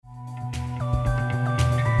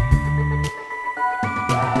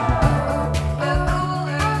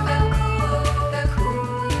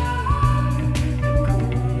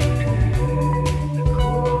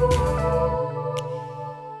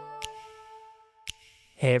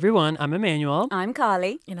Hey everyone, I'm Emmanuel. I'm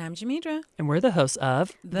Carly. And I'm Jamidra. And we're the hosts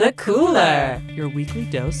of The Cooler, your weekly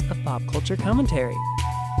dose of pop culture commentary.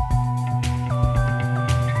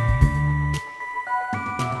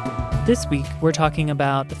 This week, we're talking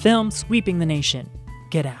about the film sweeping the nation,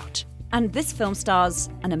 Get Out. And this film stars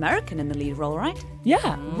an American in the lead role, right?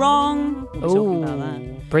 Yeah. Wrong. We'll be talking about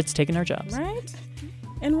that. Brits taking our jobs. Right?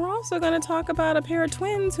 And we're also going to talk about a pair of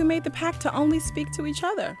twins who made the pact to only speak to each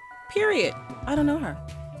other. Period. I don't know her.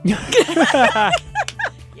 Yes.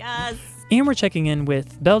 And we're checking in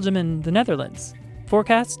with Belgium and the Netherlands.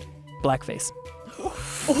 Forecast, blackface.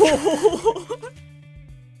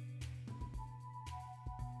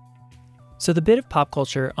 So the bit of pop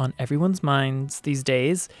culture on everyone's minds these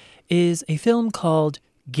days is a film called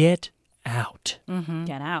Get Out. Mm-hmm.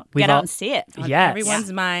 Get out. We've Get all- out and see it. On Yes.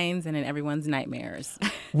 everyone's minds and in everyone's nightmares.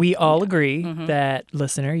 We all agree that,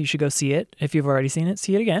 listener, you should go see it. If you've already seen it,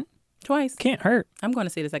 see it again. Twice. Can't hurt. I'm going to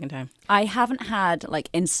see it a second time. I haven't had,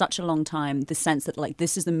 in such a long time, the sense that,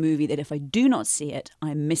 this is the movie that if I do not see it,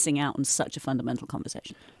 I'm missing out on such a fundamental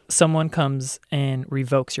conversation. Someone comes and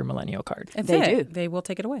revokes your millennial card. That's They it. do. They will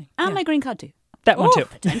take it away. And my green card too. That one too.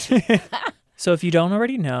 Potentially. So if you don't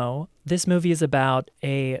already know, this movie is about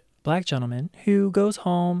a black gentleman who goes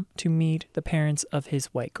home to meet the parents of his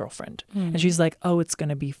white girlfriend. And she's like, oh, it's going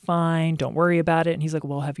to be fine. Don't worry about it. And he's like,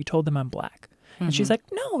 well, have you told them I'm black? And she's like,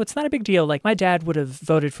 no, it's not a big deal. My dad would have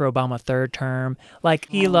voted for Obama third term.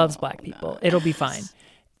 He loves black people. It'll be fine.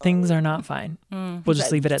 Things are not fine. We'll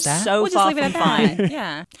just leave it at that. So We'll just far leave it from at fine. that.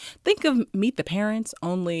 Yeah. Think of Meet the Parents,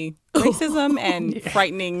 only racism and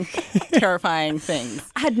frightening, terrifying things.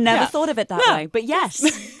 I had never Yeah. thought of it that No. way. But yes,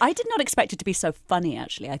 I did not expect it to be so funny,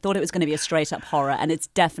 actually. I thought it was going to be a straight-up horror, and it's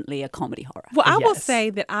definitely a comedy horror. Well, I will Yes. say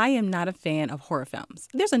that I am not a fan of horror films.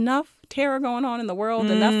 There's enough terror going on in the world,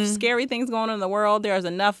 enough scary things going on in the world. There's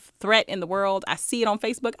enough threat in the world. I see it on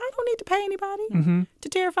Facebook. I don't need to pay anybody to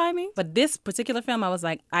terrify me. But this particular film, I was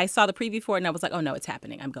like, I saw the preview for it and I was like, oh no, it's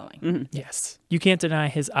happening. I'm going. Yes. You can't deny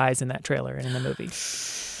his eyes in that trailer and in the movie.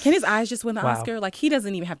 Can his eyes just win the Wow. Oscar? He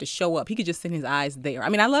doesn't even have to show up. He could just send his eyes there. I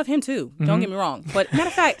mean, I love him too. Don't get me wrong. But matter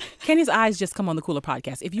of fact, can his eyes just come on the Cooler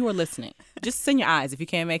podcast? If you are listening, just send your eyes. If you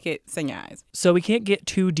can't make it, send your eyes. So we can't get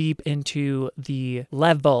too deep into the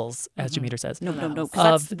levels, as Jameter says. No. Of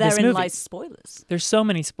Because this therein movie. lies spoilers. There's so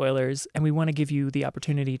many spoilers, and we want to give you the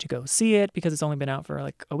opportunity to go see it because it's only been out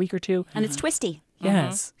for a week or two. And it's twisty.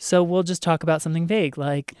 Yes. So we'll just talk about something vague,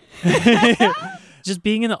 just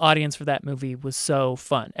being in the audience for that movie was so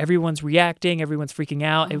fun. Everyone's reacting, everyone's freaking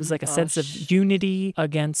out. It was like a sense of unity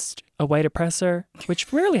against a white oppressor,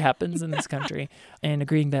 which rarely happens in this country, and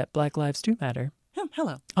agreeing that Black lives do matter.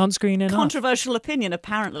 Hello. On screen and off. Controversial opinion,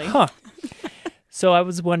 apparently. Huh. So I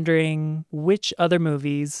was wondering, which other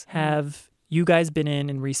movies have you guys been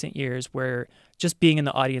in recent years where just being in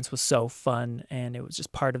the audience was so fun and it was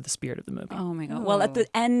just part of the spirit of the movie? Oh my God. Well, at the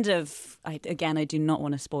end of, I do not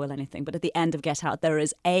want to spoil anything, but at the end of Get Out, there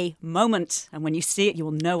is a moment. And when you see it, you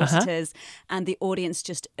will know what it is. And the audience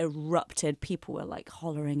just erupted. People were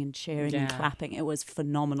hollering and cheering and clapping. It was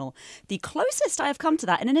phenomenal. The closest I have come to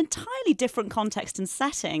that in an entirely different context and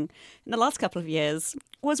setting in the last couple of years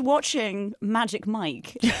was watching Magic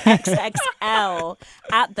Mike XXL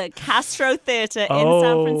at the Castro Theater in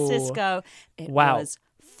San Francisco. It was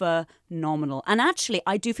phenomenal. And actually,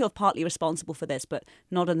 I do feel partly responsible for this, but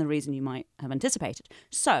not in the reason you might have anticipated.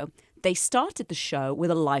 So they started the show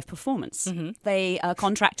with a live performance. They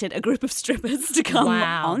contracted a group of strippers to come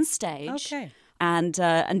on stage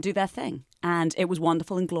and do their thing. And it was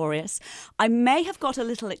wonderful and glorious. I may have got a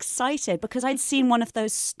little excited because I'd seen one of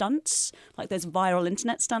those stunts, those viral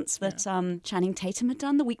internet stunts that Channing Tatum had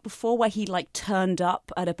done the week before, where he turned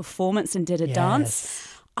up at a performance and did a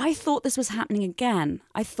dance. I thought this was happening again.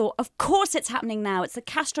 I thought, of course it's happening now. It's the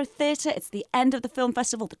Castro Theater. It's the end of the film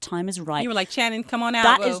festival. The time is right. You were like, Channing, come on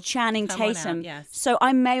out. That is Channing Tatum. Yes. So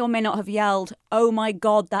I may or may not have yelled, oh my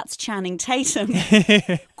God, that's Channing Tatum,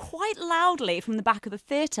 quite loudly from the back of the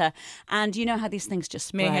theater. And you know how these things just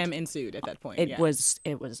spread. Mayhem ensued at that point. It was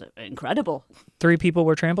incredible. 3 people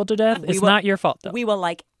were trampled to death. It's not your fault, though. We were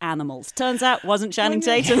like animals. Turns out, wasn't Channing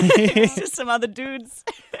Tatum. It's just some other dudes.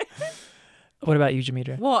 What about you,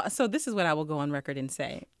 Jamidra? Well, so this is what I will go on record and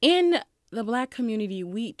say. In the Black community,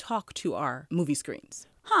 we talk to our movie screens.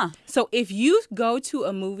 So if you go to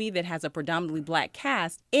a movie that has a predominantly Black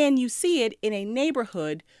cast and you see it in a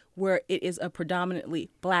neighborhood where it is a predominantly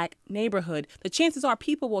Black neighborhood, the chances are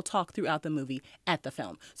people will talk throughout the movie at the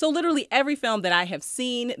film. So literally every film that I have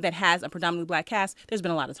seen that has a predominantly Black cast, there's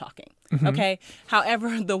been a lot of talking. Okay.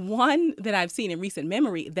 However, the one that I've seen in recent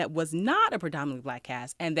memory that was not a predominantly Black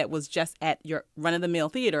cast and that was just at your run-of-the-mill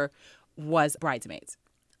theater was Bridesmaids.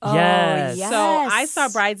 Yes. yes. So I saw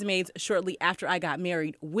Bridesmaids shortly after I got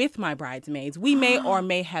married with my bridesmaids. We may or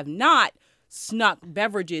may have not snuck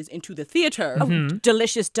beverages into the theater.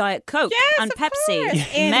 Delicious Diet Coke and of Pepsi. course.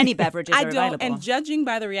 And Many beverages are available. And judging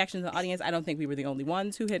by the reactions of the audience, I don't think we were the only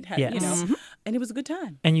ones who had Yes. you know, and it was a good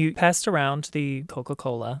time. And you passed around the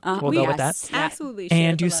Coca-Cola. We'll go with that. Yeah. Absolutely.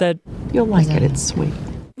 And you said, You'll like it. It's sweet.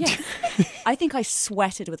 Yeah. I think I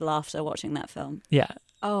sweated with laughter watching that film. yeah.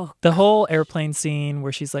 Oh, The whole airplane scene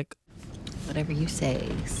where she's like, Whatever you say,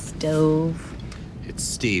 stove. It's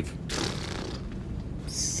Steve.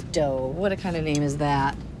 Stove. What kind of name is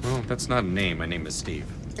that? Well, that's not a name. My name is Steve.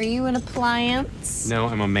 Are you an appliance? No,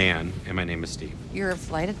 I'm a man, and my name is Steve. You're a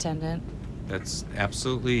flight attendant. That's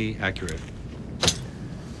absolutely accurate.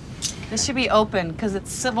 This should be open because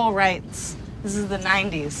it's civil rights. This is the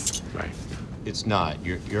 90s. Right. It's not.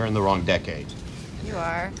 You're in the wrong decade. You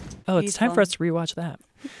are. oh, it's time for us to rewatch that.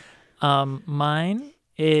 Mine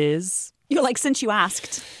is, you're like, since you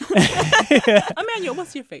asked. Emmanuel,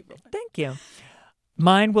 what's your favorite one? thank you.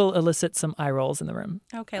 Mine will elicit some eye rolls in the room.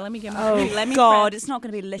 Okay, let me get my. Oh, let me God, prep. it's not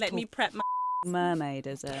going to be Let me Little prep my. Mermaid,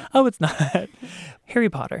 is it? Oh, it's not. Harry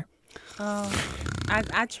Potter. Oh,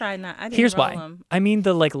 I try not. I didn't Here's roll why. 'em. I mean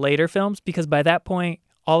the later films, because by that point,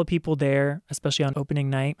 all the people there, especially on opening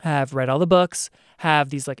night, have read all the books, have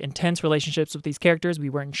these intense relationships with these characters. We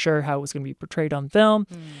weren't sure how it was going to be portrayed on film.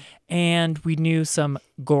 And we knew some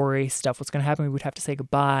gory stuff was going to happen. We would have to say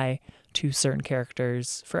goodbye to certain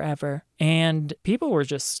characters forever. And people were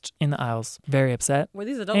just in the aisles, very upset. Were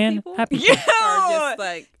these adult and people? happy. Or just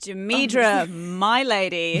like Demetra, my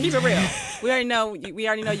lady. keep it real. We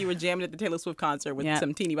already know you were jamming at the Taylor Swift concert with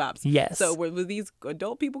some teeny bops. Yes. So were these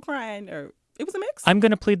adult people crying, or it was a mix? I'm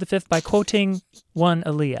going to plead the fifth by quoting one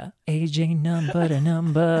Aaliyah. AJ number to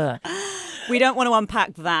number. We don't want to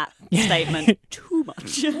unpack that statement too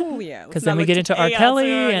much. Oh yeah. Because then we get into R.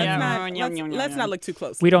 Kelly and Let's not look too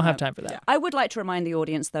close. we don't have time for that. I would like to remind the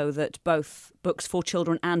audience, though, that both books for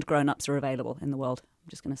children and grown-ups are available in the world. I'm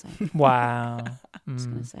just going to say. Wow. I'm just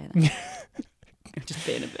going to say that. I'm just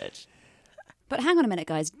being a bitch. But hang on a minute,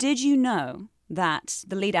 guys. Did you know that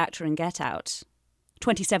the lead actor in Get Out,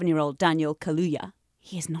 27-year-old Daniel Kaluuya,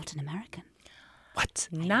 he is not an American? What?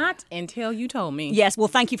 Not until you told me. Yes, well,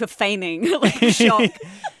 thank you for feigning shock.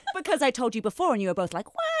 Because I told you before and you were both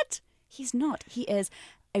like, what? He's not. He is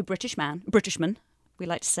a Britishman, we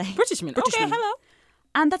like to say. Britishman. Okay, hello.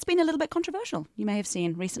 And that's been a little bit controversial. You may have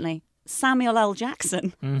seen recently. Samuel L.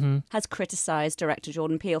 Jackson has criticised director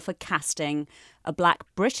Jordan Peele for casting a black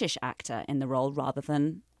British actor in the role rather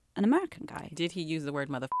than an American guy. Did he use the word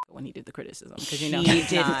motherfucker when he did the criticism? Because He he's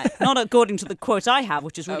did. not. Not according to the quote I have,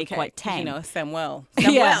 which is really quite tame. Samuel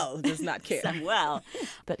Yeah. does not care. Well,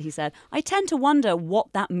 but he said, I tend to wonder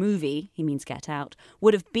what that movie, he means Get Out,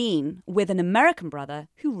 would have been with an American brother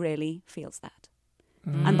who really feels that.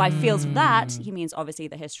 And by feels that, he means obviously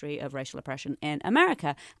the history of racial oppression in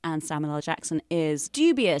America. And Samuel L. Jackson is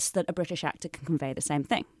dubious that a British actor can convey the same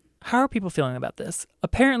thing. How are people feeling about this?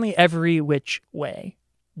 Apparently every which way.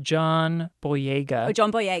 John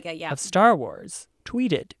Boyega of Star Wars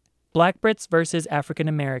tweeted, Black Brits versus African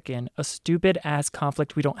American, a stupid ass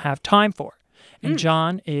conflict we don't have time for. And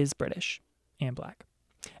John is British and black.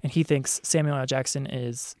 And he thinks Samuel L. Jackson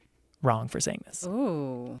is wrong for saying this.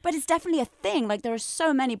 Ooh. But it's definitely a thing. Like, there are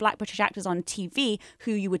so many black British actors on TV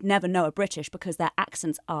who you would never know are British because their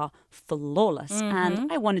accents are flawless.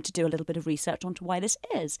 And I wanted to do a little bit of research onto why this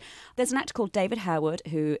is. There's an actor called David Harewood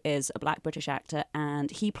who is a black British actor, and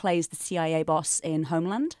he plays the CIA boss in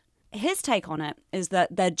Homeland. His take on it is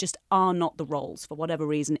that there just are not the roles, for whatever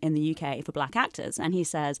reason, in the UK for black actors. And he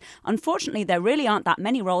says, unfortunately, there really aren't that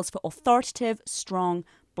many roles for authoritative, strong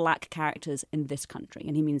black characters in this country.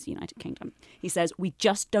 And he means the United Kingdom. He says, we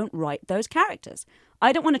just don't write those characters.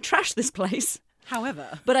 I don't want to trash this place.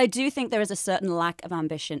 However, But I do think there is a certain lack of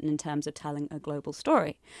ambition in terms of telling a global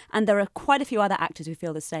story. And there are quite a few other actors who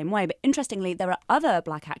feel the same way. But interestingly, there are other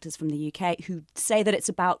black actors from the UK who say that it's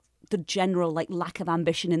about the general lack of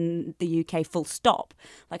ambition in the UK, full stop.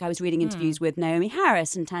 Like, I was reading interviews with Naomi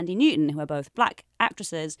Harris and Tandy Newton, who are both black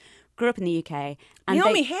actresses, grew up in the UK. And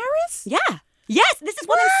Naomi Harris? Yeah. Yes, this is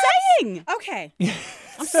what I'm saying. Okay.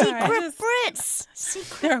 Secret Brits.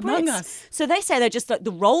 They're Brits. among us. So they say they're just like,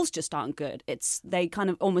 the roles just aren't good. They kind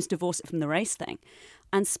of almost divorce it from the race thing.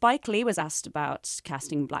 And Spike Lee was asked about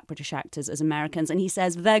casting black British actors as Americans, and he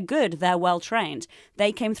says they're good, they're well trained.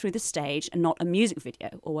 They came through the stage and not a music video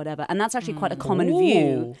or whatever. And that's actually quite a common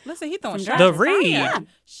view. Listen, he throwing From shots The fired. read. Yeah.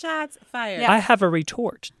 Shots fired. I have a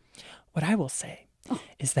retort. What I will say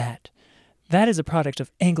is that is a product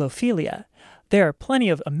of Anglophilia. There are plenty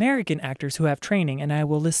of American actors who have training, and I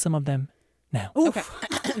will list some of them now. Okay.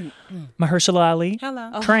 Mahershala Ali,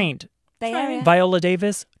 Hello. trained. Bay Area. Viola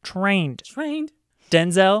Davis, trained. Trained.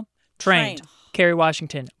 Denzel, trained. Kerry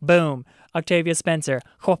Washington, boom. Octavia Spencer,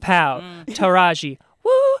 Huapow, Taraji,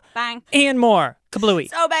 woo, Bang. and more. Kablooey.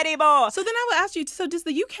 So many more. So then I will ask you, so does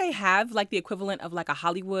the UK have like the equivalent of like a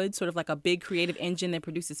Hollywood, sort of like a big creative engine that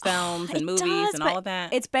produces films and It movies does, and but all of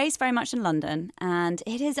that? It's based very much in London, and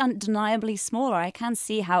it is undeniably smaller. I can't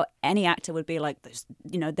see how any actor would be like this.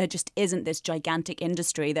 You know, there just isn't this gigantic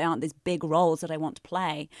industry. There aren't these big roles that I want to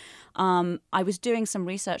play. I was doing some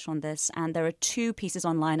research on this, and there are 2 pieces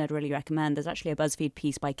online I'd really recommend. There's actually a BuzzFeed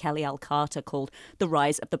piece by Kelly L. Carter called "The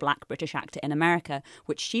Rise of the Black British Actor in America,"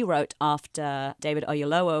 which she wrote after David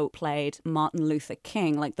Oyelowo played Martin Luther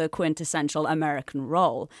King, like the quintessential American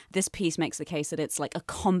role. This piece makes the case that it's like a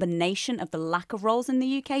combination of the lack of roles in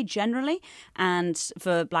the UK generally, and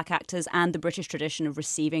for black actors, and the British tradition of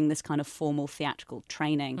receiving this kind of formal theatrical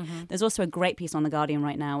training. There's also a great piece on The Guardian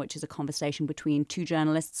right now, which is a conversation between 2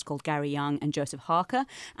 journalists called Gary Young and Joseph Harker,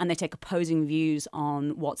 and they take opposing views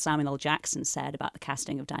on what Samuel L. Jackson said about the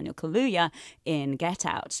casting of Daniel Kaluuya in Get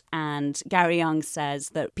Out. And Gary Young says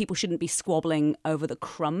that people shouldn't be squabbling over the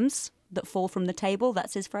crumbs that fall from the table.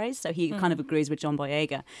 That's his phrase. So he kind of agrees with John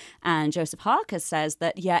Boyega. And Joseph Harker says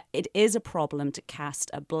that, yeah, it is a problem to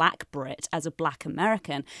cast a black Brit as a black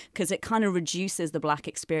American because it kind of reduces the black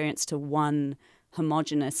experience to one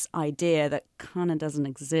homogenous idea that kind of doesn't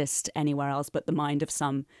exist anywhere else but the mind of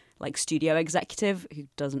some like studio executive who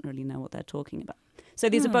doesn't really know what they're talking about. So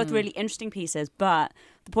these are both really interesting pieces, but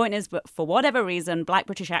the point is, but for whatever reason, black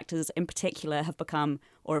British actors in particular have become,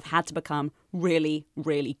 or have had to become, really,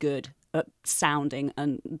 really good at sounding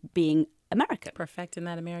and being American. Perfecting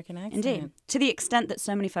that American accent. Indeed. To the extent that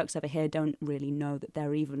so many folks over here don't really know that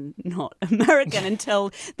they're even not American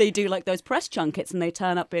until they do like those press junkets and they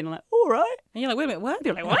turn up being like, all right. And you're like, wait a minute, what?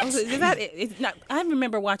 You're like, what? It's not, I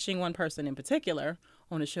remember watching one person in particular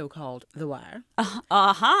on a show called The Wire.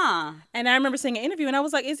 And I remember seeing an interview, and I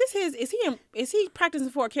was like, "Is he practicing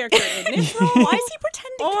for a character in this role? Why is he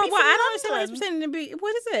pretending to be I don't understand why he's pretending to be.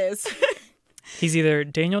 What is this?" He's either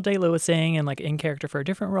Daniel Day-Lewis saying and like in character for a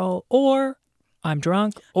different role, or I'm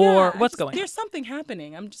drunk, or what's going on. There's something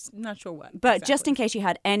happening. I'm just not sure what. But exactly. just in case you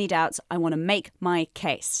had any doubts, I want to make my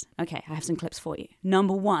case. Okay, I have some clips for you.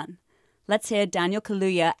 Number 1, let's hear Daniel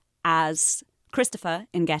Kaluuya as Christopher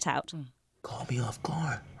in Get Out. Caught me off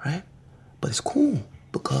guard, right? But it's cool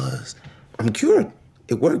because I'm cured.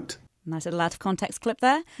 It worked. Nice little out of context clip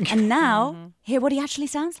there. And now, hear what he actually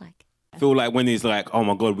sounds like. I feel like when he's like, oh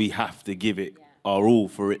my God, we have to give it our all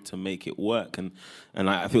for it to make it work. And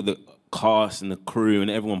I feel the cast and the crew and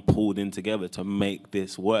everyone pulled in together to make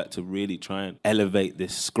this work, to really try and elevate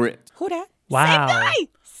this script. Who that? Wow.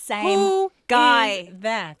 Same guy. Is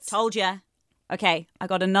that? Told ya. Okay, I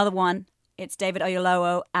got another one. It's David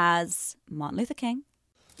Oyelowo as Martin Luther King.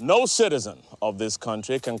 No citizen of this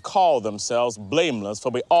country can call themselves blameless, for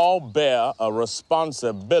we all bear a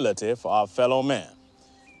responsibility for our fellow man.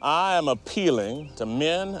 I am appealing to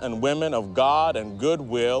men and women of God and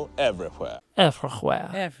goodwill everywhere. Everywhere.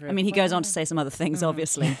 I mean, he goes on to say some other things,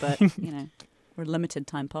 obviously, but, you know, we're a limited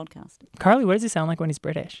time podcast. Carly, what does he sound like when he's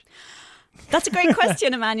British? That's a great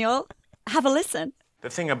question, Emmanuel. Have a listen. The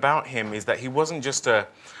thing about him is that he wasn't just a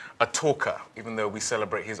talker, even though we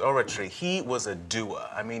celebrate his oratory. He was a doer.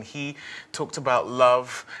 I mean, he talked about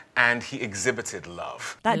love and he exhibited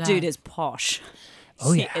love. That dude is posh.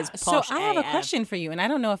 Oh, yeah. He is So posh I have a AF. question for you, and I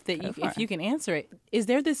don't know if you can answer it. Is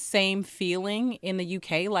there the same feeling in the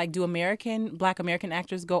UK? Like, do Black American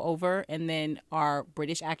actors go over, and then are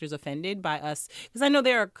British actors offended by us? Because I know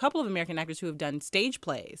there are a couple of American actors who have done stage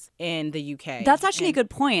plays in the UK. That's actually a good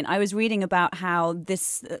point. I was reading about how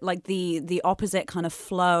this, like the opposite kind of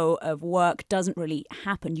flow of work doesn't really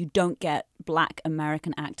happen. You don't get Black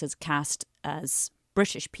American actors cast as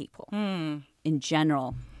British people in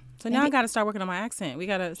general. So now I got to start working on my accent.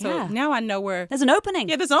 Now I know where. There's an opening.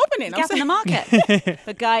 Yeah, there's an opening. Gap in the market.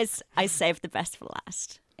 But guys, I saved the best for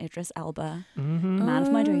last. Idris Elba, man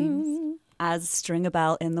of my dreams, as Stringer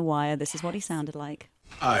Bell in The Wire. This is what he sounded like.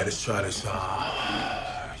 All right, let's try this.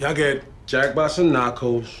 Y'all get jacked by some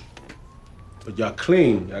narcos, but y'all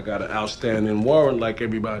clean. Y'all got an outstanding warrant like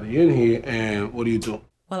everybody in here, and what do you do?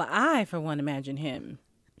 Well, I, for one, imagine him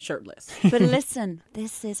shirtless. But listen,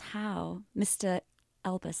 this is how Mr.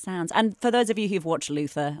 Elba sounds. And for those of you who've watched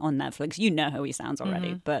Luther on Netflix, you know how he sounds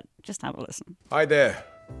already, but just have a listen. Hi there,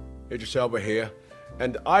 Idris Elba here,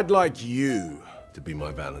 and I'd like you to be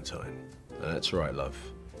my Valentine. That's right, love.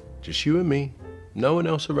 Just you and me, no one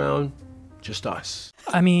else around, just us.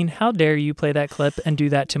 I mean, how dare you play that clip and do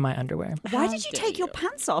that to my underwear? Why did you take your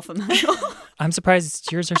pants off, Emmanuel? I'm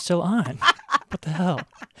surprised yours are still on. What the hell?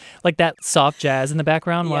 Like that soft jazz in the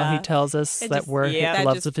background while he Yeah. tells us that we're the That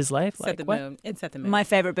loves just of his life. Set Like the what? mood. It set the mood. My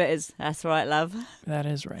favorite bit is, that's right, love. That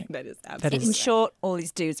is right. That is That absolutely. In is. short, all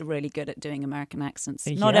these dudes are really good at doing American accents.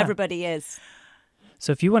 Not Yeah. everybody is.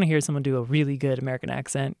 So if you want to hear someone do a really good American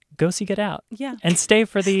accent, go see Get Out. Yeah. And stay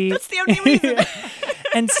for the That's the only reason.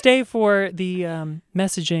 and stay for the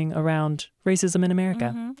messaging around racism in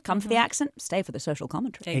America. Come for the accent, stay for the social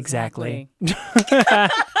commentary. Exactly.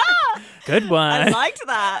 Good one. I liked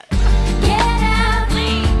that. Get out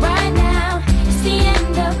right now. It's the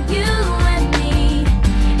end of you and me.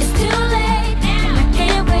 It's too late and I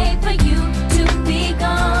can't wait for you to be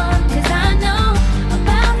gone. 'Cause I know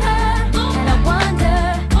about her and I wonder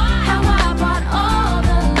how I brought all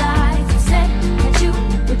the lies. You said that you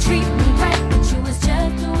would treat me right, but you was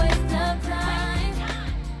just a waste of time.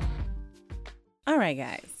 All right,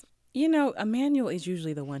 guys. You know, Emmanuel is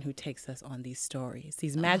usually the one who takes us on these stories,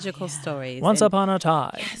 these magical stories. Once And- upon a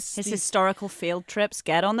time. His historical field trips,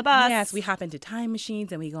 get on the bus. Yes, we hop into time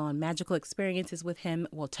machines and we go on magical experiences with him.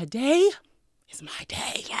 Well, today is my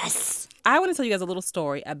day. Yes. I want to tell you guys a little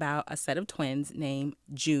story about a set of twins named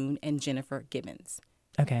June and Jennifer Gibbons.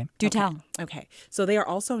 Okay. Do tell. Okay, so they are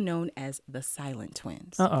also known as the Silent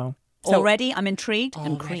Twins. Uh-oh. Already, I'm intrigued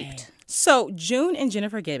and creeped. So June and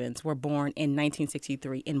Jennifer Gibbons were born in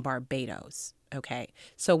 1963 in Barbados. Okay,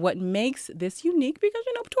 so what makes this unique? Because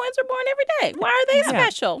you know twins are born every day. Why are they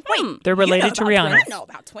special? Wait, They're related to Rihanna. I know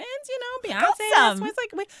about twins. You know, Beyonce has twins. Like,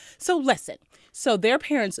 wait. So listen. So their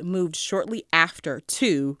parents moved shortly after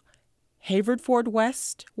to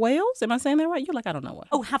Haverfordwest, Wales. Am I saying that right? You're like, I don't know what.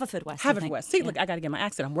 Oh, Haverfordwest. I think. Haverfordwest. See, look, I got to get my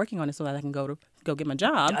accent. I'm working on it so that I can go get my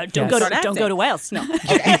job. Don't go to Wales. No.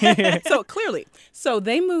 Okay. So clearly,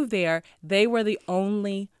 they moved there. They were the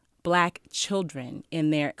only Black children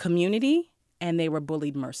in their community, and they were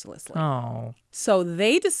bullied mercilessly. Oh. So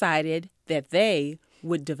they decided that they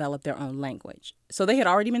would develop their own language. So they had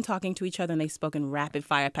already been talking to each other, and they spoke in rapid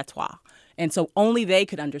fire patois. And so only they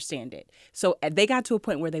could understand it. So they got to a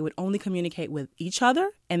point where they would only communicate with each other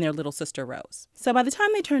and their little sister Rose. So by the time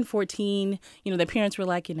they turned 14, their parents were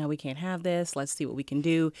like, we can't have this. Let's see what we can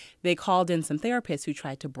do. They called in some therapists who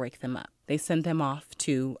tried to break them up. They sent them off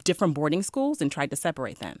to different boarding schools and tried to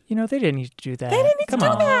separate them. They didn't need to do that. They didn't need Come to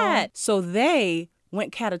do on. that. So they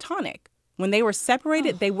went catatonic. When they were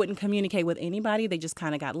separated, they wouldn't communicate with anybody. They just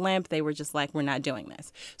kind of got limp. They were just like, we're not doing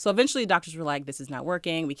this. So eventually doctors were like, this is not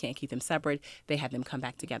working. We can't keep them separate. They had them come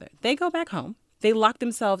back together. They go back home. They lock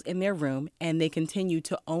themselves in their room, and they continue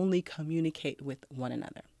to only communicate with one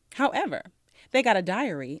another. However, they got a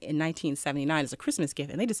diary in 1979 as a Christmas gift,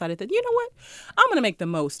 and they decided that, you know what? I'm going to make the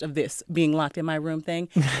most of this being locked in my room thing.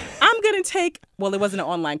 I'm going to take, well, it wasn't an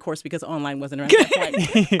online course because online wasn't around at that point.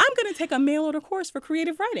 I'm going to take a mail order course for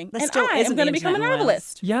creative writing, and I am going to become a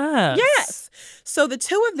novelist. Yes. Yes. So the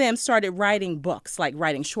two of them started writing books, like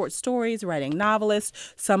writing short stories, writing novels.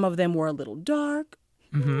 Some of them were a little dark.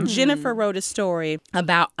 Mm-hmm. Jennifer wrote a story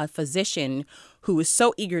about a physician who was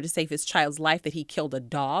so eager to save his child's life that he killed a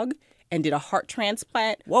dog and did a heart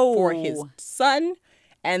transplant for his son.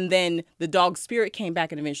 And then the dog's spirit came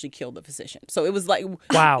back and eventually killed the physician. So it was like,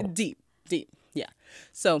 wow, deep. Yeah.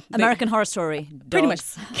 So American Horror Story. Pretty much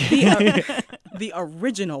the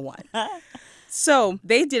original one. So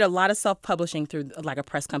they did a lot of self-publishing through like a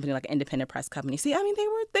press company, like an independent press company. See, I mean,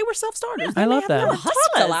 they were self-starters. I love that. They talked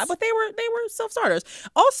a lot, but they were self-starters.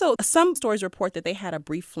 Also, some stories report that they had a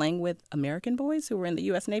brief fling with American boys who were in the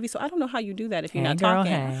U.S. Navy. So I don't know how you do that if you're not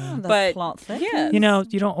talking. Oh, the but plot thickens. yeah,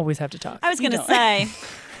 You don't always have to talk. I was going to say,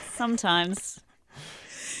 sometimes.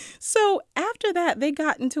 So after that, they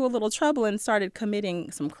got into a little trouble and started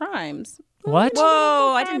committing some crimes. What?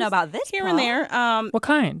 Whoa, I didn't know about this. Here and there. What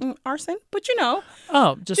kind? Arson, but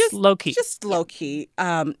Oh, just low key. Just low key.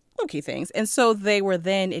 Low-key things. And so they were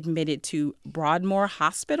then admitted to Broadmoor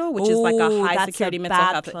Hospital, which is like a high-security mental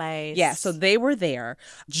health place. Yeah, so they were there.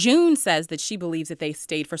 June says that she believes that they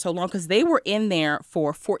stayed for so long because they were in there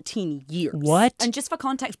for 14 years. What? And just for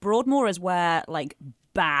context, Broadmoor is where, like,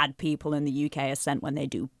 bad people in the UK are sent when they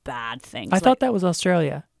do bad things. I thought that was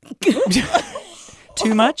Australia.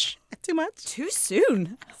 Too much? Too much? Too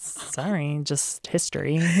soon. Sorry, just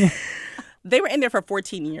history. They were in there for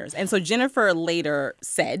 14 years. And so Jennifer later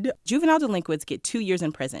said, juvenile delinquents get 2 years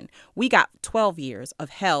in prison. We got 12 years of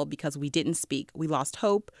hell because we didn't speak. We lost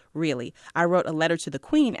hope, really. I wrote a letter to the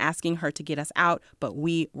Queen asking her to get us out, but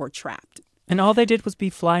we were trapped. And all they did was be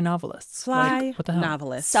fly novelists. Fly what the hell?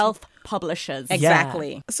 novelists. Self-publishers.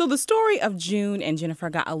 Exactly. Yeah. So the story of June and Jennifer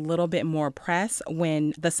got a little bit more press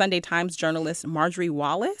when the Sunday Times journalist Marjorie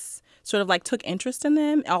Wallace sort of like took interest in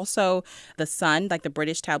them. Also, The Sun, like the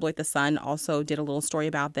British tabloid The Sun, also did a little story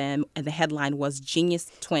about them. And the headline was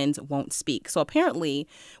Genius Twins Won't Speak. So apparently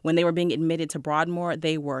when they were being admitted to Broadmoor,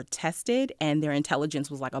 they were tested and their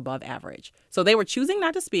intelligence was like above average. So they were choosing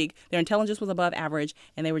not to speak. Their intelligence was above average.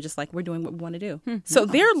 And they were just like, we're doing what we want to do. So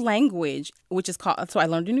their language, which is called, so I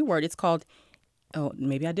learned a new word. It's called, oh,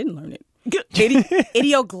 maybe I didn't learn it.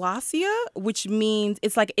 Idioglossia, which means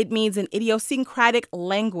it means an idiosyncratic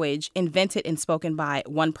language invented and spoken by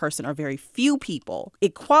one person or very few people.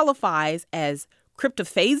 It qualifies as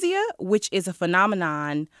cryptophasia, which is a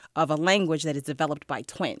phenomenon of a language that is developed by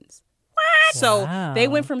twins. What? So they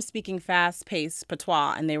went from speaking fast-paced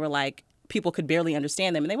patois, and they were like, people could barely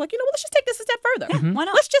understand them. And they were like, let's just take this a step further. Yeah, why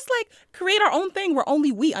not? Let's just like create our own thing where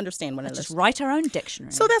only we understand one another. Just write our own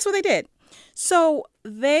dictionary. So that's what they did. So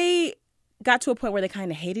they got to a point where they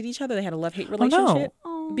kind of hated each other. They had a love-hate relationship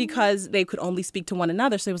because they could only speak to one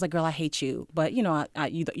another. So it was like, girl, I hate you, but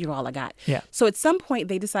you're all I got. Yeah. So at some point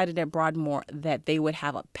they decided at Broadmoor that they would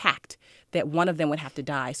have a pact that one of them would have to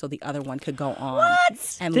die so the other one could go on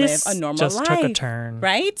and live a normal life. This just took a turn.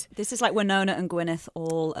 Right? This is like Winona and Gwyneth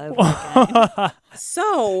all over again.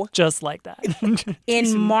 So just like that.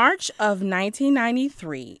 In March of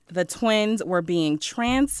 1993, the twins were being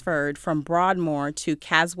transferred from Broadmoor to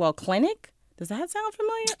Caswell Clinic. Does that sound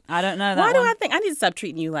familiar? I don't know that Why one. do I think I need to stop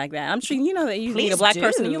treating you like that? I'm treating that you meet Please a black do.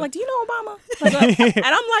 person and you're like, do you know Obama? And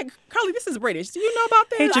I'm like, Carly, this is British. Do you know about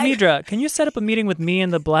this? Hey, Jamidra, can you set up a meeting with me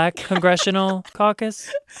and the Black Congressional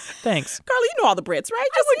Caucus? Thanks. Carly, you know all the Brits, right?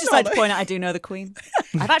 I would just like to point out I do know the Queen.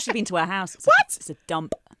 I've actually been to her house. It's a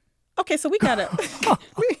dump. Okay, so we gotta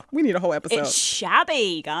we need a whole episode. It's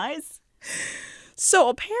shabby, guys. So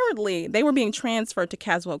apparently they were being transferred to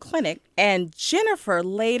Caswell Clinic, and Jennifer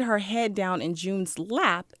laid her head down in June's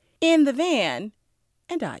lap in the van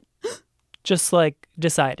and died. Just like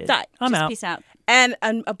decided. Died. I'm Just out. Peace out. And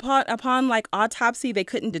upon like autopsy, they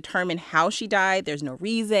couldn't determine how she died. There's no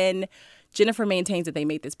reason. Jennifer maintains that they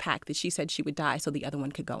made this pact that she said she would die so the other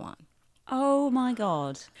one could go on. Oh my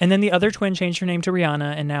God. And then the other twin changed her name to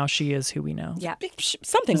Rihanna, and now she is who we know. Yeah.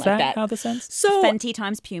 Something Is like that how this ends? So Fenty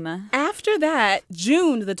times Puma. After that,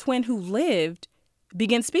 June, the twin who lived,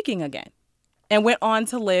 began speaking again and went on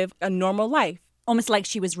to live a normal life. Almost like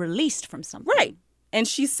she was released from something. Right. And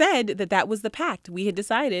she said that was the pact we had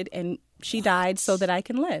decided, and she died so that I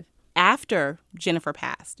can live. After Jennifer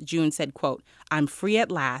passed, June said, quote, "I'm free at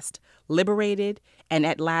last, liberated, and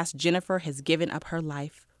at last Jennifer has given up her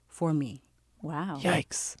life for me." Wow.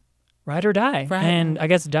 Yikes. Ride or die. Right. And I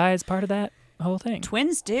guess die is part of that whole thing.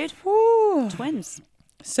 Twins, dude. Ooh. Twins.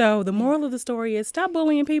 So the moral of the story is stop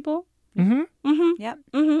bullying people. Mm-hmm. Mm-hmm. Yep.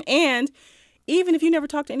 Mm-hmm. And even if you never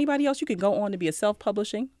talk to anybody else, you can go on to be a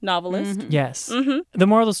self-publishing novelist. Mm-hmm. Yes. Mm-hmm. The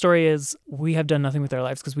moral of the story is we have done nothing with our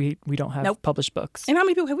lives because we don't have published books. And how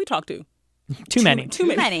many people have we talked to? Too many. Too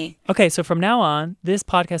many. Okay, so from now on, this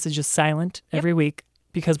podcast is just silent every week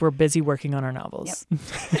because we're busy working on our novels.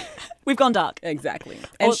 Yep. We've gone dark. Exactly.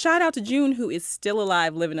 And shout out to June, who is still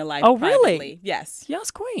alive, living a life Oh, privately. really? Yes.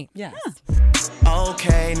 Yes, queen. Yes.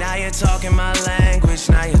 Okay, now you're talking my language.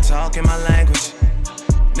 Now you're talking my language.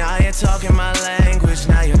 Now you're talking my language.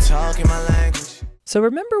 Now you're talking my language. So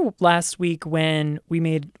remember last week when we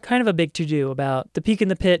made kind of a big to-do about the Peak in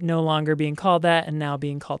the Pit no longer being called that and now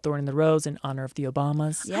being called Thorn in the Rose in honor of the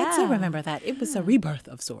Obamas? Yeah. I do remember that. It was a rebirth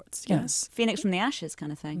of sorts. Yes. Phoenix from the ashes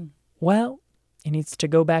kind of thing. Well, it needs to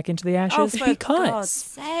go back into the ashes For because God's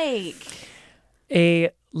sake.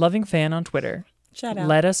 a loving fan on Twitter Shout out.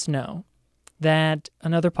 let us know that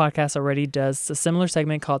another podcast already does a similar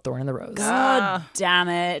segment called Thorn in the Rose. God damn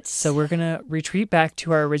it. So we're going to retreat back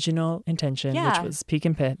to our original intention, which Yeah. was Peak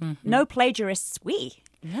and Pit. No plagiarists, we.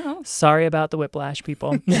 No. Sorry about the whiplash,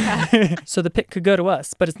 people. So the pit could go to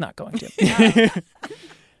us, but it's not going to.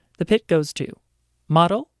 The pit goes to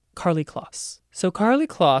model Carly Kloss. So Carly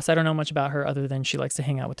Kloss, I don't know much about her other than she likes to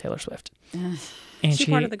hang out with Taylor Swift. And She's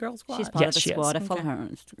part of the girl squad. She's part of the she is. squad. I follow her on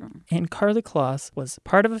Instagram. And Carly Kloss was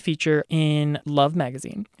part of a feature in Love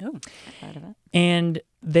magazine. Oh, I've heard of it. And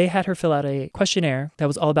they had her fill out a questionnaire that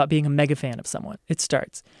was all about being a mega fan of someone. It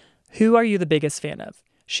starts, "Who are you the biggest fan of?"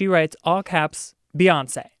 She writes, all caps,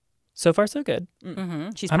 Beyonce. So far, so good. Mm-hmm.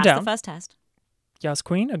 She's I'm passed down. the first test. Yes,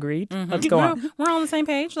 queen, agreed. Let's go on. We're on the same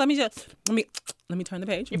page. Let me turn the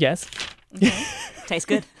page. Yes. Okay. Tastes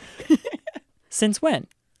good. Since when?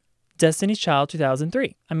 Destiny's Child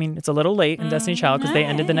 2003. I mean, it's a little late in Destiny's Child because they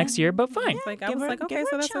ended the next year, but fine. It's like, I Give was her- like, give okay, her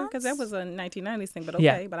so a that's because that chance. was a 1990s thing, but okay,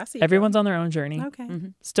 Yeah. but I see. Everyone's on their own journey. Okay.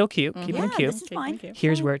 Still cute. Keeping it Yeah, cute. this is fine. Thank you.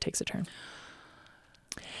 Here's where it takes a turn.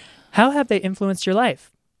 How have they influenced your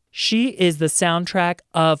life? She is the soundtrack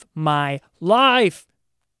of my life.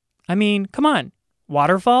 I mean, come on.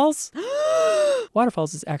 Waterfalls?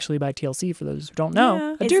 Waterfalls is actually by TLC, for those who don't know.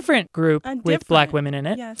 Yeah. A different group with black women in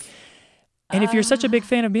it. Yes. And if you're such a big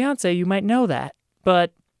fan of Beyonce, you might know that.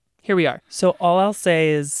 But here we are. So all I'll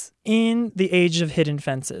say is, in the age of hidden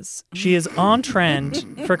fences, she is on trend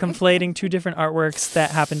for conflating two different artworks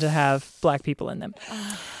that happen to have black people in them.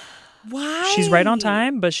 Why? She's right on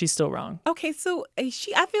time, but she's still wrong. Okay, so I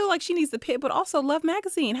feel like she needs to pick, but also Love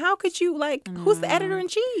Magazine. How could you, who's the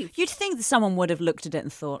editor-in-chief? You'd think that someone would have looked at it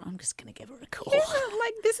and thought, I'm just going to give her a call. Yeah,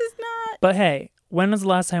 this is not... But hey, when was the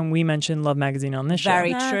last time we mentioned Love Magazine on this show?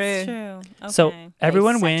 Very That's true. true. Okay. So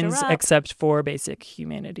everyone set her wins up. except for basic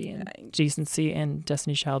humanity and decency and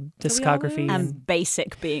Destiny's Child discography. And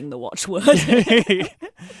basic being the watchword.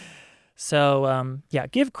 So,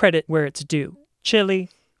 give credit where it's due. Chili,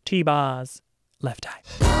 T-Bars, Left Eye.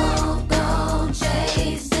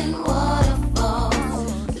 Chasing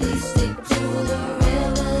waterfalls. Please stick to the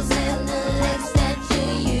rivers and the lakes that you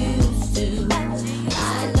used to.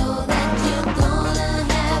 I know that you're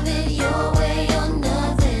gonna have it your way or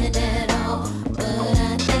nothing at all, but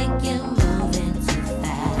I think you're moving too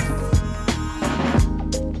fast.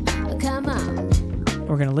 Come on.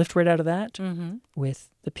 We're going to lift right out of that with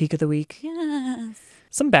the peak of the week. Yes.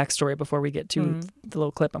 Some backstory before we get to the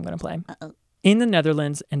little clip I'm going to play. In the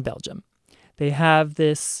Netherlands and Belgium, they have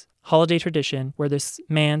this holiday tradition where this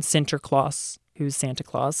man, Sinterklaas, who's Santa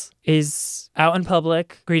Claus, is out in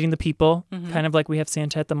public greeting the people, kind of like we have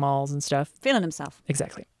Santa at the malls and stuff. Feeling himself.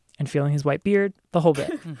 Exactly. And feeling his white beard, the whole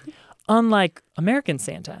bit. Unlike American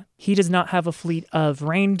Santa, he does not have a fleet of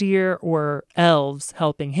reindeer or elves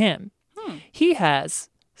helping him. He has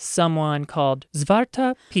someone called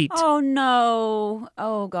Zwarte Piet. Oh, no.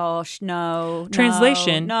 Oh, gosh, no.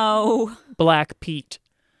 Translation, No. Black Pete.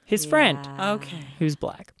 His friend, Okay. who's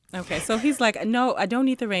black. Okay, so he's like, no, I don't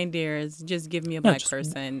need the reindeers. Just give me a black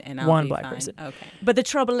person and I'll one be black fine. person. Okay. But the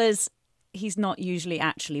trouble is, he's not usually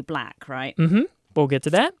actually black, right? We'll get to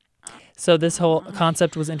that. So this whole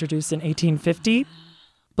concept was introduced in 1850.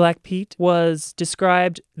 Black Pete was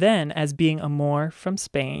described then as being a Moor from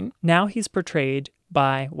Spain. Now he's portrayed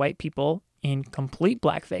by white people in complete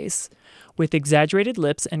blackface with exaggerated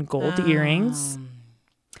lips and gold earrings.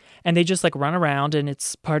 And they just run around, and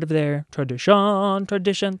it's part of their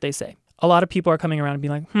tradition, they say. A lot of people are coming around and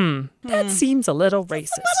being like, that seems a little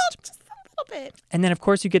racist. Just a little bit. And then, of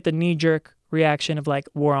course, you get the knee-jerk reaction of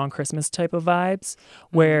War on Christmas type of vibes,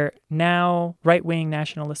 where now right-wing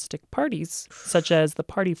nationalistic parties, such as the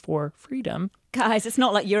Party for Freedom, Guys, it's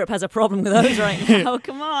not like Europe has a problem with those right now.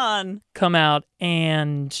 Come on. come out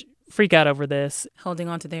and freak out over this. Holding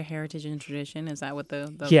on to their heritage and tradition. Is that what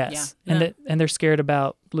the Yes. Yeah. And they're scared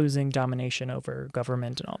about losing domination over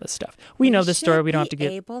government and all this stuff. We know this story. We don't have to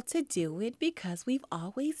get... able to do it because we've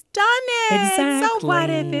always done it. So what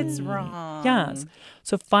if it's wrong? Yes.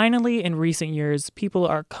 So finally, in recent years, people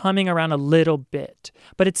are coming around a little bit,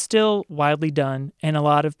 but it's still widely done. And a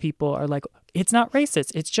lot of people are like, it's not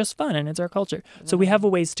racist. It's just fun and it's our culture. So we have a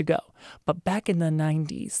ways to go. But back in the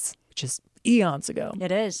 90s, which is eons ago,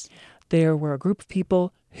 It is. there were a group of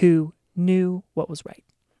people who knew what was right.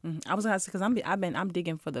 I was gonna say because I'm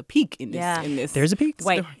digging for the peak in this. Yeah. In this. There's a peak.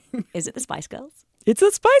 Wait, is it the Spice Girls? It's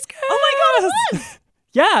a Spice Girls. Oh my God, it was!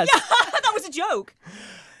 Yes. That was a joke.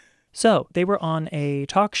 So they were on a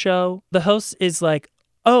talk show. The host is like,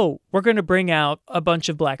 oh, we're going to bring out a bunch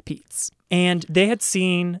of Black Petes. And they had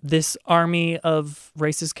seen this army of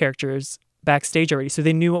racist characters backstage already, so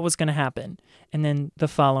they knew what was going to happen. And then the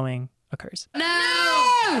following occurs.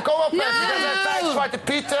 No! Kom op, mensen. Dat zijn 5 zwarte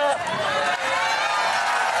pieten.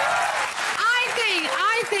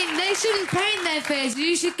 I think they shouldn't paint their faces.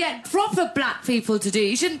 You should get proper black people to do it.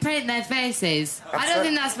 You shouldn't paint their faces. I don't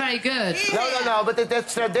think that's very good. No, but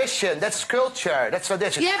that's tradition. That's culture. That's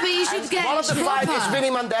tradition. Yeah, but you should And get one of the 5 proper. is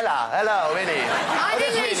Winnie Mandela. Hello, Winnie. I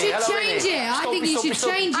think they should change it. I think you should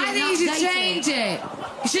change it. I think you should change it.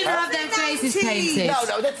 You shouldn't have their faces painted. No,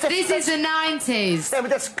 This is the 90s. Yeah, but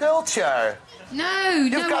that's culture. No,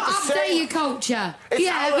 got to update say- your culture. It's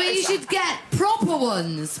Yeah, our- but you it's- should get proper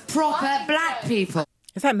ones. Proper black people.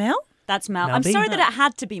 Is that Mel? That's Mel. Mel I'm B. sorry that it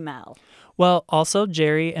had to be Mel. Well, also,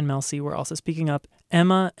 Jerry and Mel C were also speaking up.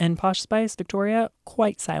 Emma and Posh Spice, Victoria,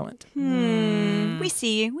 quite silent. We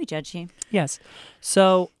see you. We judge you. Yes.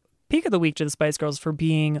 So, peak of the week to the Spice Girls for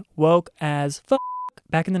being woke as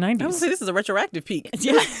back in the 90s. I would say this is a retroactive peak.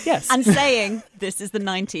 Yeah. Yes. And saying this is the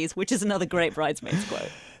 90s, which is another great Bridesmaids quote.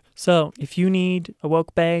 So, if you need a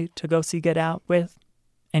woke bae to go see Get Out with,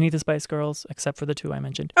 any of the Spice Girls, except for the 2 I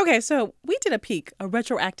mentioned. Okay, so we did a peak, a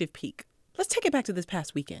retroactive peak. let's take it back to this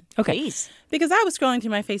past weekend. Okay. Please. Because I was scrolling through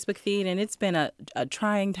my Facebook feed, and it's been a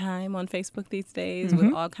trying time on Facebook these days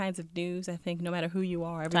with all kinds of news. I think no matter who you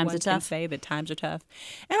are, everyone can say that times are tough.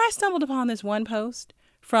 And I stumbled upon this one post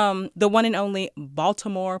from the one and only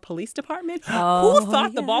Baltimore Police Department. Who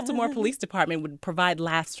thought the Baltimore Police Department would provide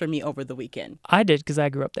laughs for me over the weekend? I did, because I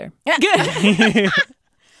grew up there.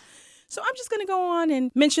 So I'm just going to go on and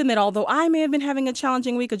mention that although I may have been having a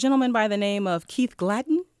challenging week, a gentleman by the name of Keith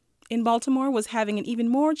Gladden in Baltimore was having an even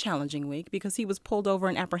more challenging week because he was pulled over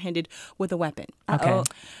and apprehended with a weapon. Okay.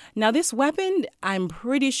 Now, this weapon, I'm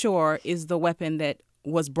pretty sure, is the weapon that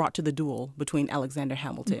was brought to the duel between Alexander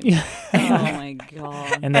Hamilton. Oh, my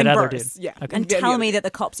God. And that other Burris. dude. Yeah. Okay. And tell me that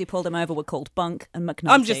the cops who pulled him over were called Bunk and McNulty.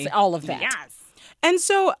 I'm just all of that. Yes. And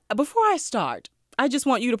so before I start, I just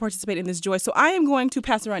want you to participate in this, Joy. So I am going to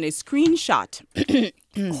pass around a screenshot.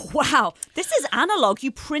 Wow. This is analog.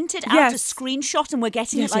 You printed out a screenshot and we're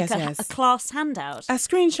getting a class handout. A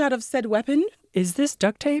screenshot of said weapon. Is this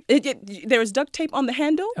duct tape? There is duct tape on the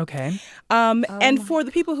handle. Okay. And for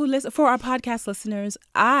the people who listen, for our podcast listeners,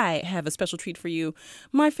 I have a special treat for you.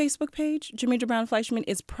 My Facebook page, Jameedra Brown Fleischman,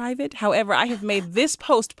 is private. However, I have made this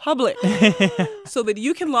post public so that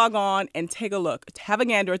you can log on and take a look. Have a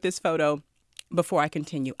gander at this photo before I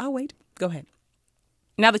continue. I'll wait. Go ahead.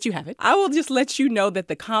 Now that you have it, I will just let you know that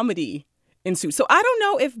the comedy ensued. So I don't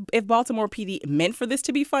know if Baltimore PD meant for this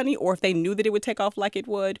to be funny or if they knew that it would take off like it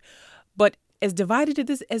would. But as divided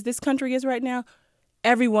as this country is right now,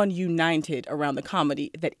 everyone united around the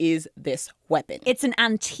comedy that is this weapon. It's an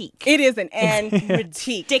antique. It is an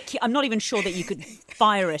antique. I'm not even sure that you could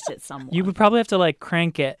fire it at someone. You would probably have to like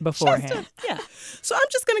crank it beforehand. Yeah. So I'm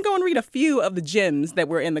just going to go and read a few of the gems that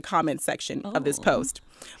were in the comment section of this post.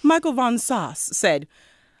 Michael Von Sauce said,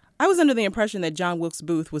 I was under the impression that John Wilkes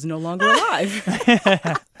Booth was no longer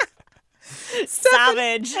alive.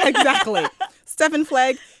 Savage. Exactly. Stephen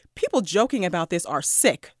Flegg, people joking about this are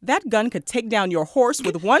sick. That gun could take down your horse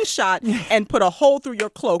with one shot and put a hole through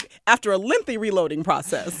your cloak after a lengthy reloading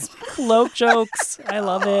process. Cloak jokes. I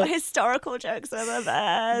love it. Historical jokes are the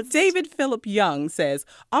best. David Philip Young says,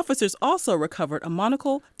 officers also recovered a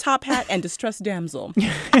monocle, top hat, and distressed damsel.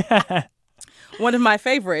 One of my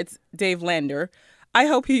favorites, Dave Lander, I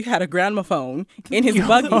hope he had a gramophone in his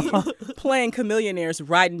buggy playing Chameleonaires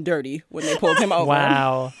Riding Dirty when they pulled him over.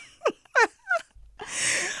 Wow.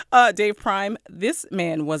 Dave Prime, this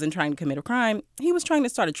man wasn't trying to commit a crime. He was trying to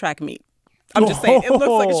start a track meet. I'm just saying, it looks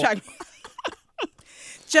like a track meet.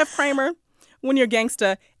 Jeff Kramer, when you're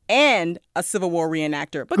gangsta and a Civil War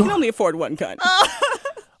reenactor, but can only afford one gun.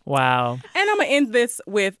 Wow. And I'm going to end this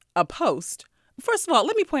with a post. First of all,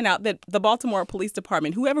 let me point out that the Baltimore Police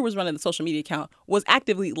Department, whoever was running the social media account, was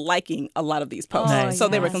actively liking a lot of these posts. Nice. So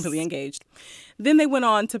they were completely engaged. Then they went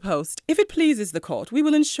on to post, if it pleases the court, we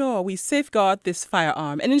will ensure we safeguard this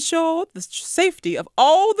firearm and ensure the safety of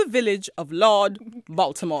all the village of Lord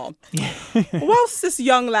Baltimore. Whilst this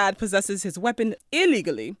young lad possesses his weapon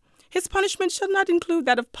illegally, his punishment shall not include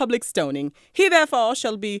that of public stoning. He therefore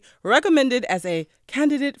shall be recommended as a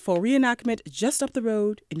candidate for reenactment just up the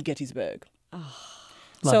road in Gettysburg.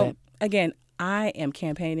 Love it. Again, I am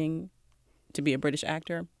campaigning to be a British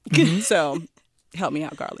actor. So help me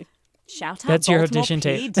out, Carly. Shout out That's your Baltimore audition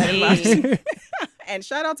tape. PD. And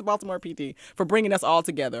shout out to Baltimore PD for bringing us all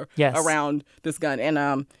together Yes. around this gun.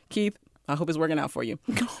 And Keith, I hope it's working out for you.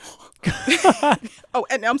 Oh,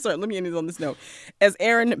 and I'm sorry, let me end it on this note. As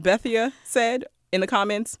Aaron Bethia said in the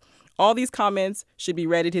comments, all these comments should be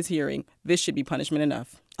read at his hearing. This should be punishment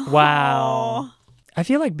enough. Wow. I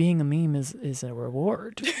feel like being a meme is a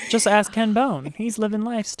reward. Just ask Ken Bone. He's living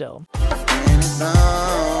life still. When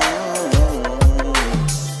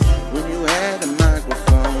you had the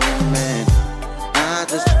microphone, man, I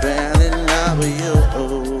just fell in love with you.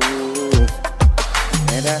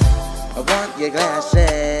 And I want your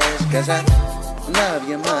glasses, 'cause I love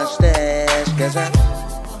your mustache, 'cause I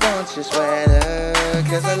want your sweater,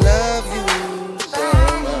 'cause I love you so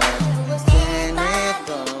much.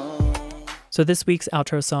 So this week's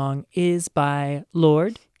outro song is by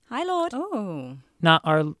Lord. Hi, Lord. Oh. Not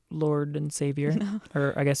our Lord and Savior.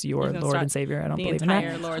 Or I guess your Lord and Savior. I don't believe in that. The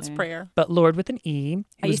entire Lord's Prayer. But Lord with an E.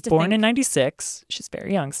 He was born in 96. She's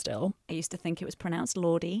very young still. I used to think it was pronounced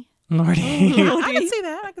Lordy. Lordy. I can see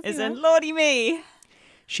that. Isn't Lordy me?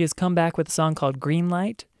 She has come back with a song called Green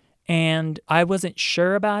Light. And I wasn't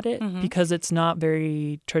sure about it because it's not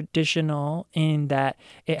very traditional in that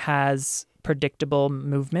it has predictable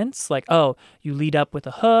movements. Like, oh, you lead up with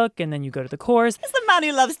a hook and then you go to the chorus. It's the man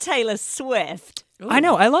who loves Taylor Swift. Ooh. I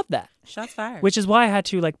know. I love that. Shots fired. Which is why I had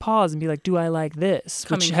to like pause and be like, do I like this?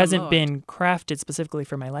 Coming Which from hasn't Lord. been crafted specifically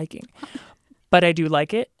for my liking. But I do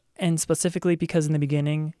like it. And specifically because in the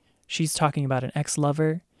beginning, she's talking about an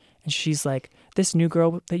ex-lover. And she's like, this new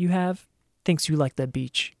girl that you have thinks you like the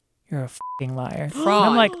beach. You're a f***ing liar. Fraud.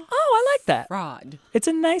 And I'm like, oh, I like that. Fraud. It's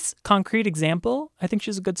a nice, concrete example. I think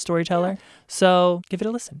she's a good storyteller. So give it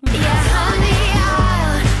a listen. Yeah, honey,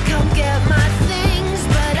 I'll come get my things,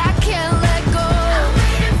 but I can't let go. I'm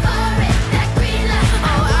waiting for it, that green light.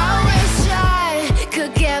 Oh, I wish I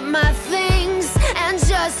could get my things and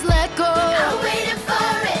just let go. I'm waiting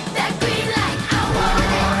for it, that green light. I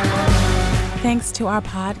want it. Thanks to our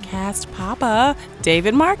podcast Papa,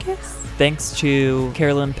 David Marcus. Thanks to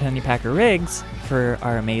Carolyn Pennypacker Riggs for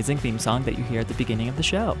our amazing theme song that you hear at the beginning of the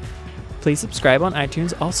show. Please subscribe on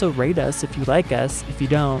iTunes. Also rate us if you like us. If you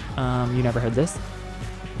don't, you never heard this.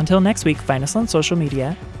 Until next week, find us on social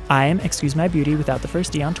media. I am Excuse My Beauty without the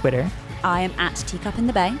first D on Twitter. I am at Teacup in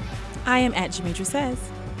the Bay. I am at Jamidra Says.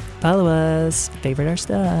 Follow us, favorite our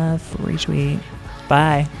stuff, retweet.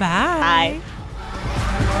 Bye. Bye.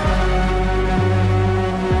 Bye.